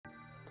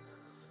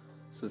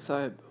So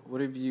Saib,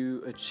 what have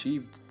you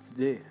achieved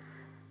today?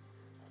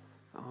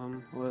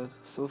 Well,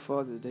 so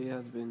far the day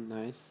has been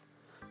nice.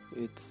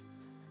 It's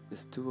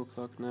 2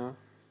 o'clock now.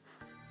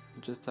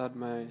 Just had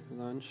my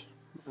lunch,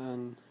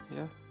 and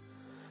yeah,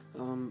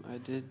 I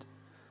did.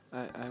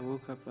 I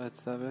woke up at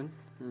 7,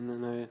 and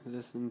then I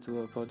listened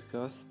to a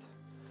podcast,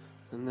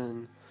 and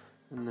then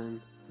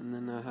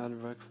I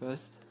had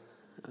breakfast,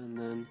 and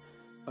then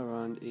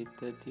around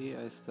 8:30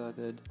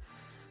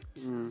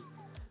 mm,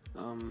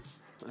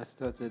 I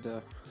started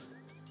a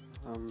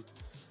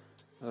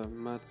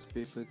maths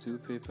paper 2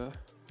 paper,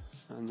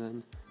 and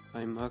then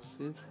I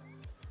marked it,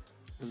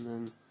 and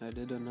then I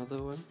did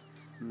another one,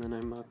 and then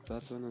I marked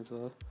that one as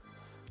well,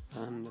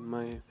 and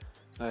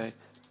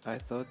I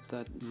thought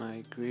that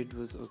my grade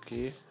was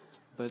okay,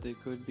 but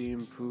it could be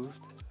improved,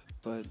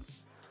 but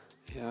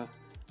yeah,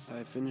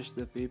 I finished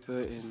the paper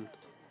in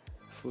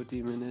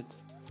 40 minutes,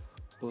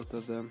 both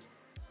of them,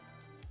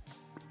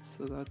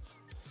 so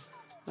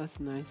that's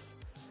nice.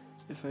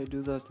 If I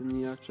do that in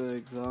the actual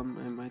exam,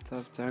 I might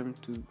have time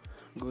to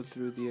go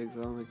through the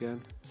exam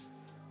again,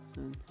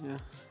 and yeah,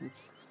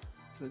 it's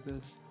a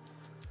good.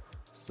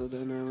 So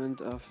then I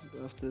went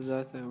after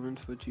that I went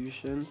for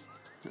tuition,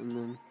 and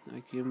then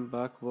I came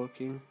back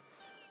walking.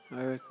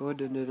 I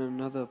recorded in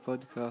another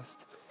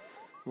podcast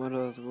while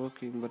I was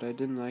walking, but I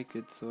didn't like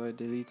it, so I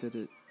deleted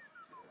it.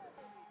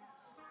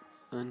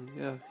 And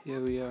yeah,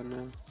 here we are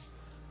now.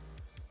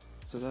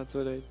 So that's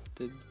what I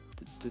did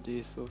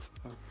today so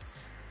far.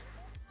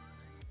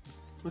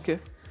 Okay,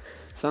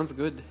 sounds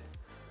good.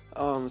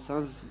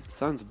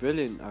 Sounds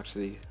brilliant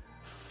actually.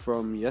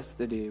 From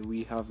yesterday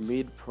we have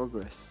made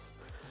progress.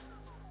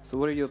 So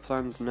what are your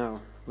plans now?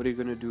 What are you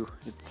gonna do?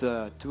 It's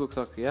 2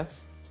 o'clock, yeah?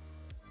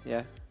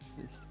 Yeah,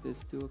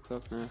 it's 2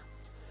 o'clock now.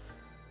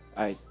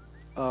 Alright,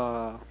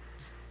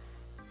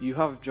 you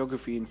have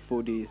geography in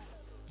 4 days.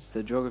 It's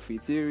a geography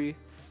theory.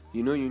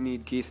 You know you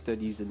need case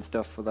studies and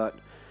stuff for that.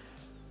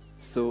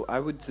 So I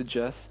would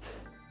suggest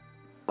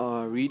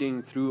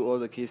reading through all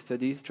the case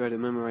studies, try to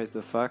memorize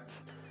the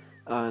facts,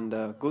 and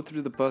go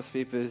through the past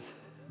papers,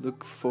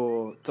 look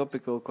for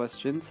topical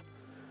questions.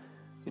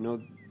 You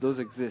know, those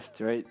exist,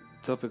 right?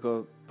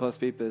 Topical past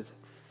papers.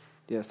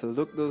 Yeah, so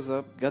look those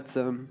up, get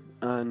some,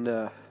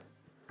 and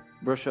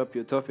brush up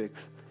your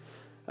topics.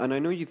 And I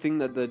know you think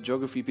that the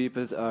geography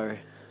papers are,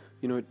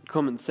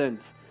 common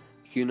sense.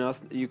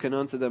 You can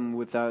answer them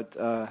without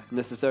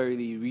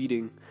necessarily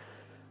reading,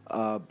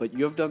 but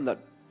you've done that.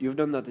 You've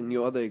done that in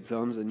your other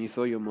exams, and you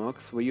saw your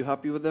marks. Were you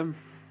happy with them?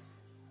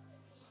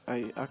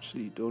 I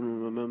actually don't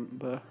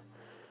remember.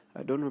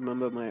 I don't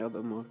remember my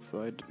other marks,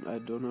 so I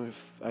don't know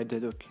if I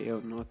did okay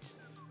or not.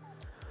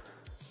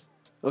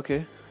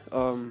 Okay.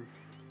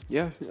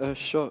 Yeah.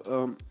 Sure.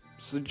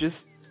 So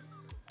just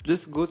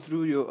go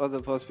through your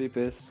other past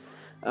papers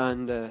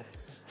and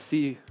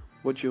see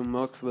what your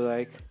marks were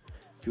like.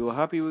 If you were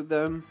happy with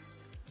them,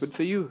 good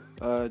for you.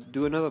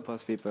 Do another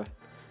past paper.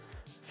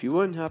 If you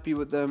weren't happy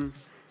with them,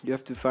 you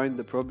have to find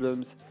the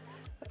problems,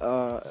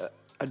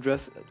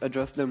 address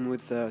them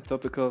with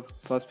topical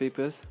past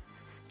papers,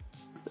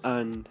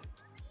 and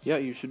yeah,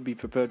 you should be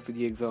prepared for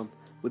the exam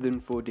within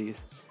 4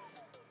 days.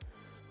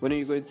 When are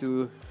you going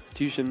to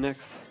tuition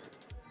next?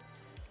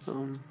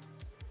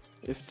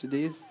 If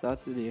today's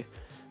Saturday,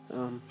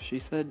 she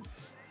said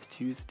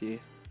Tuesday,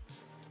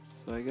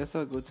 so I guess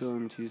I'll go to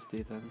on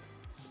Tuesday then.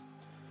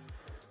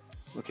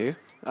 Okay,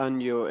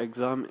 and your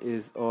exam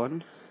is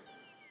on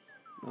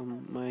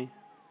my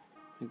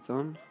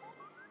exam,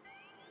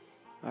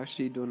 I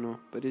actually don't know,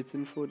 but it's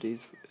in 4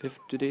 days. If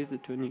today's the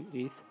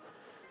 28th,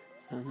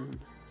 and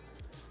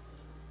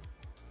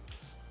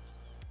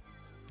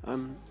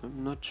I'm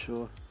not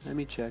sure. Let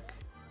me check.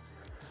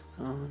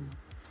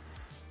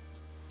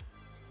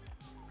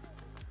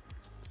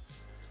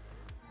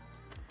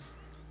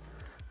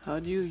 How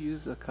do you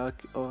use a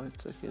Oh,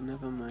 it's okay.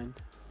 Never mind.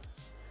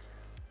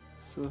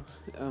 So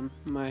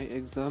my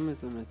exam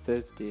is on a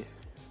Thursday.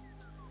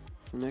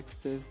 So next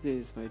Thursday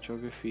is my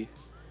geography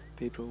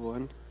paper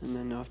 1, and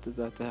then after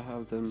that I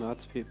have the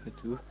maths paper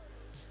 2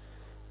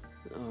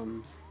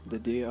 the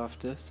day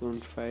after, so on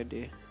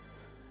Friday.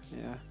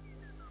 Yeah.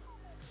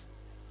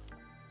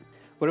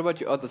 What about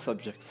your other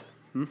subjects?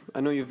 I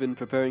know you've been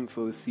preparing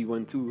for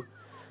C1 too,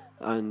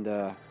 and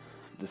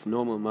just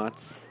normal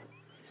maths.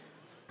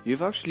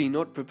 You've actually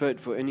not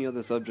prepared for any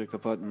other subject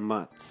apart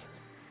maths.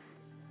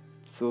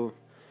 So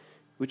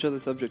which other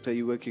subject are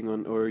you working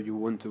on, or you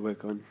want to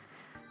work on?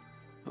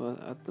 Well,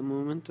 at the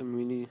moment I'm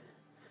really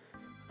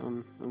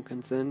I'm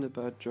concerned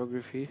about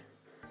geography,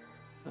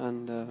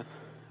 and I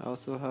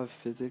also have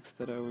physics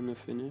that I want to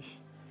finish,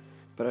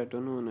 but I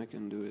don't know when I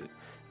can do it.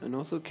 And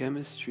also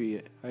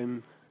chemistry,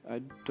 I'm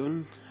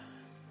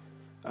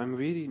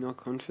really not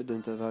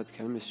confident about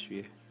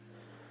chemistry,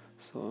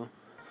 so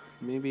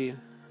maybe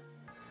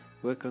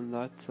work on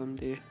that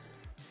someday.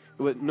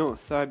 But no,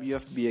 Saab, you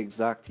have to be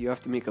exact. You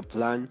have to make a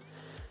plan,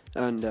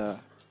 and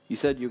you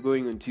said you're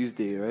going on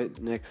Tuesday, right?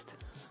 Next,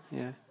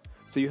 yeah.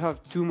 So you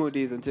have 2 more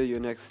days until your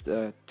next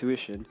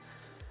tuition.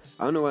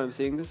 I don't know why I'm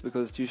saying this,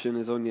 because tuition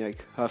is only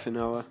like half an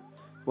hour,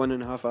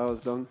 1.5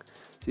 hours long.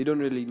 So you don't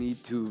really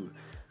need to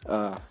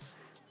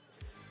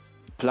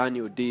plan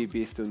your day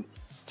based on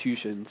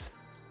tuitions.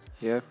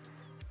 Yeah.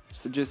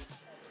 So just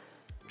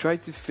try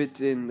to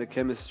fit in the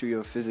chemistry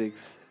or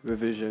physics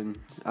revision,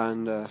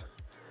 and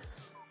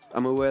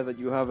I'm aware that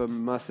you have a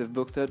massive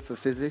book set for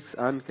physics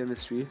and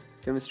chemistry.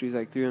 Chemistry is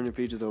like 300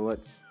 pages or what?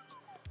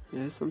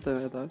 Yeah, something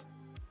like that.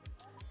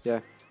 Yeah.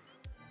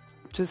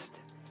 Just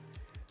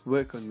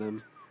work on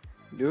them.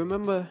 Do you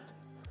remember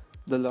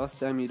the last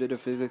time you did a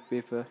physics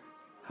paper?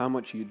 How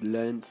much you'd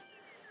learned?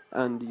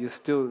 And you're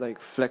still like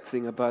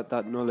flexing about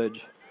that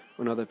knowledge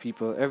on other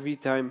people. Every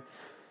time,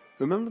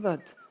 remember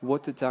that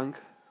water tank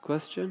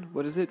question?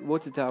 What is it?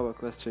 Water tower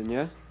question,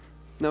 yeah?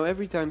 Now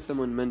every time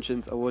someone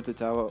mentions a water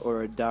tower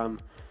or a dam,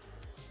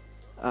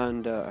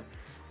 and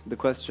the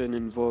question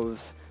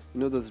involves,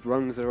 those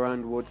rungs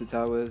around water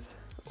towers,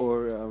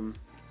 or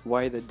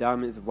why the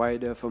dam is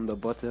wider from the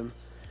bottom,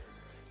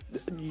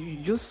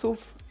 you're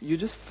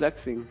just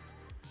flexing,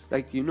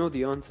 like you know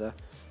the answer.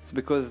 It's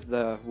because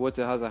the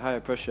water has a higher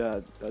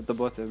pressure at the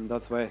bottom.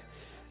 That's why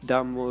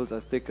dam walls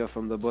are thicker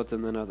from the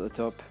bottom than at the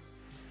top.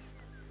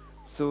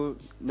 So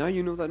now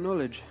you know that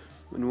knowledge.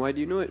 And why do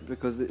you know it?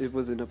 Because it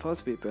was in a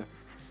past paper.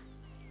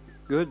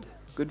 Good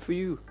for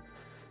you.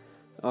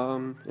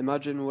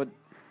 Imagine what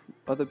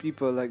other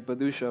people like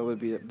Badusha would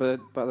be. But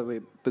by the way,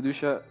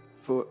 Badusha,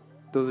 for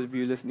those of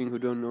you listening who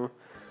don't know,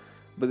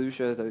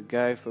 Badusha is a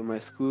guy from my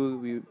school.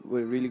 We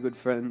were really good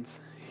friends.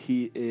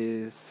 He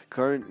is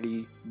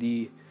currently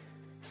the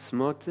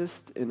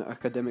smartest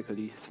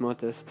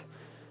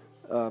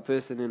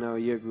person in our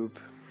year group,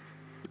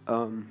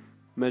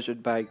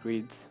 measured by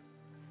grades.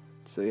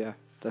 So yeah,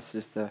 that's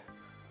just a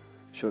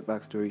short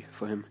backstory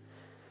for him.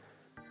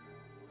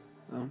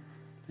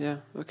 Yeah,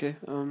 okay.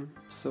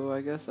 So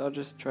I guess I'll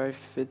just try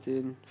fit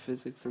in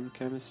physics and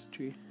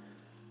chemistry.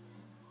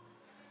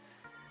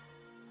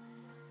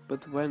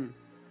 But when?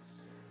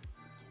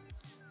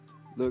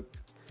 Look,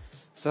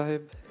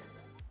 Sahib,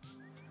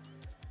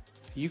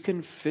 you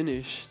can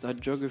finish that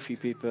geography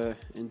paper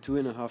in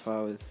 2.5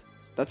 hours.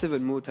 That's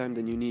even more time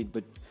than you need,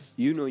 but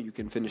you know you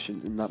can finish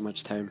it in that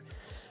much time.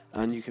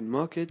 And you can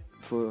mark it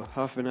for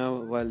half an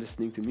hour while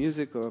listening to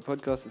music or a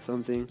podcast or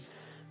something,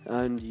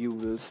 and you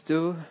will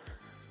still,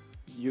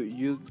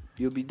 you'll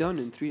be done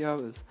in 3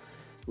 hours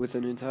with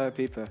an entire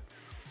paper.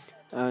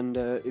 And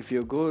if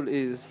your goal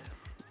is,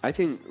 I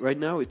think right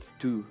now it's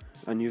 2,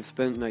 and you've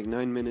spent like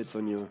 9 minutes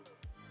on your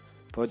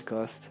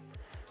podcast.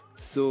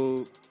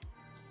 So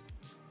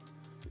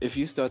if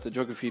you start a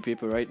geography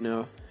paper right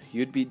now,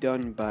 you'd be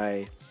done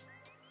by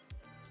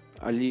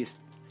at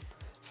least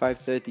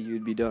 5:30.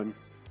 You'd be done.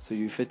 So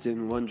you fit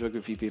in one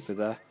geography paper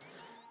there,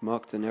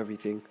 marked and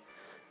everything.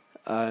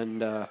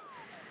 And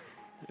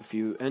if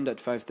you end at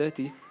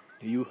 5:30,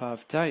 you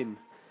have time.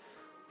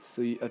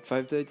 So at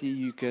 5:30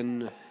 you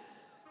can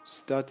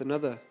start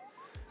another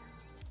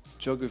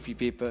geography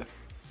paper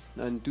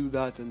and do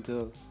that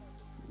until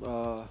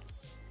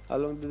how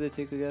long did it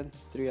take again?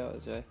 3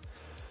 hours, right?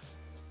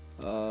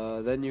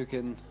 Then you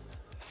can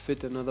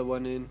fit another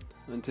one in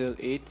until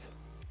 8,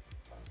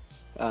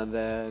 and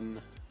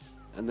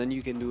then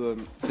you can do a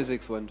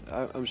physics one.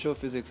 I'm sure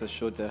physics is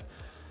shorter.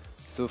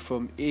 So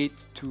from 8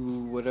 to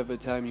whatever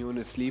time you want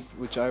to sleep,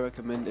 which I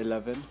recommend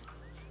 11.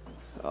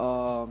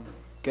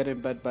 Get in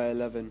bed by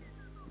 11.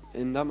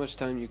 In that much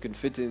time you can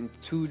fit in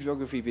 2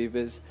 geography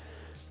papers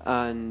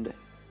and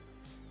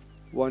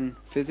 1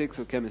 physics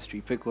or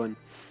chemistry. Pick one.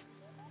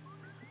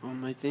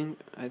 I think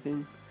I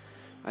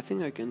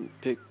can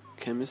pick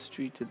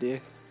chemistry today.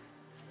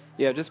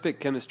 Yeah, just pick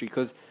chemistry,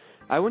 because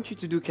I want you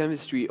to do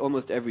chemistry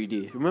almost every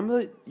day.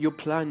 Remember your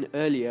plan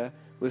earlier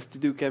was to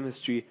do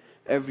chemistry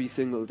every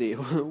single day.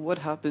 What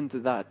happened to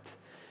that?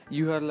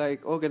 You had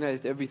like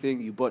organized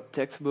everything. You bought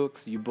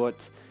textbooks, you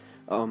bought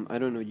I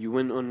don't know, you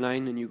went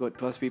online and you got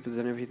past papers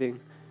and everything.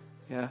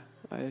 Yeah,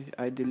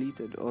 I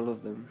deleted all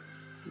of them.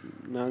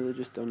 Now they're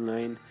just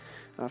online.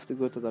 I have to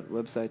go to that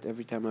website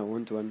every time I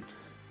want one.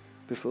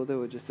 Before they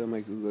were just on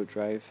my Google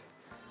Drive.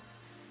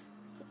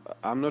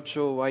 I'm not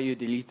sure why you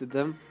deleted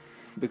them,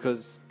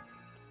 because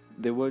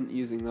they weren't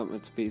using that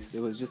much space. It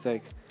was just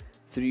like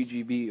 3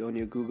 GB on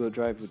your Google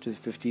Drive, which is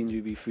 15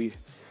 GB free.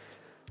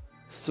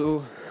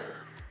 So,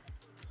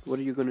 what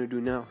are you gonna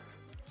do now?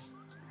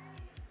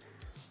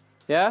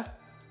 Yeah?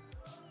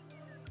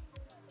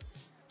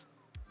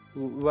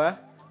 Where?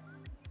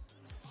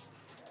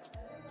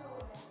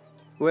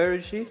 Where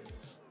is she?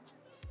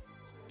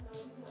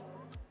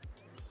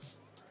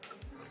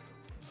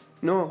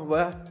 No,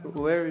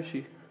 where is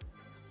she?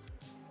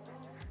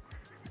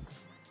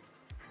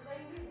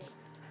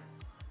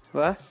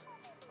 What?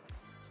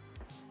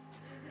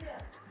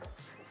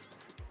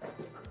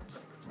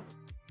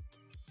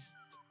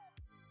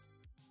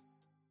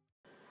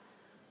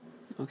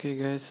 Okay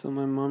guys, so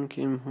my mom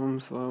came home,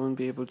 so I won't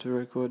be able to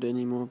record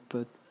anymore,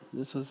 but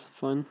this was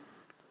fun.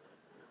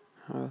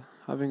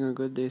 Having a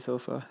good day so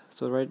far.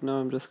 So right now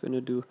I'm just gonna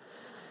do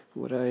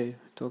what I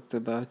talked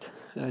about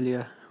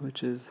earlier,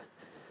 which is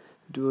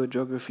do a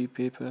geography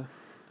paper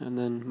and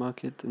then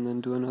mark it, and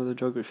then do another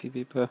geography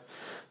paper,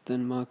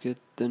 then mark it,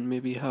 then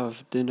maybe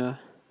have dinner,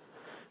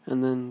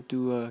 and then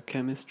do a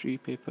chemistry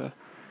paper.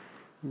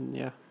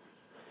 Yeah.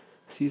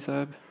 See you,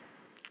 Saab.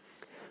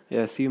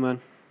 Yeah, see you,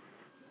 man.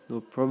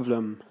 No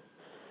problem.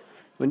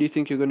 When do you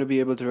think you're going to be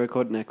able to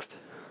record next?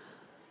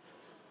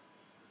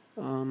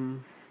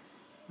 I'm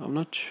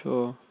not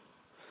sure,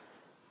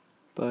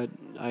 but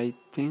I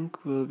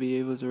think we'll be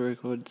able to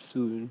record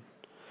soon.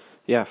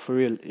 Yeah, for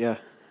real. Yeah,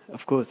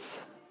 of course.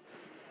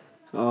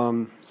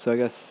 So I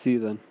guess see you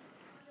then.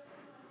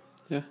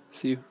 Yeah,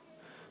 see you.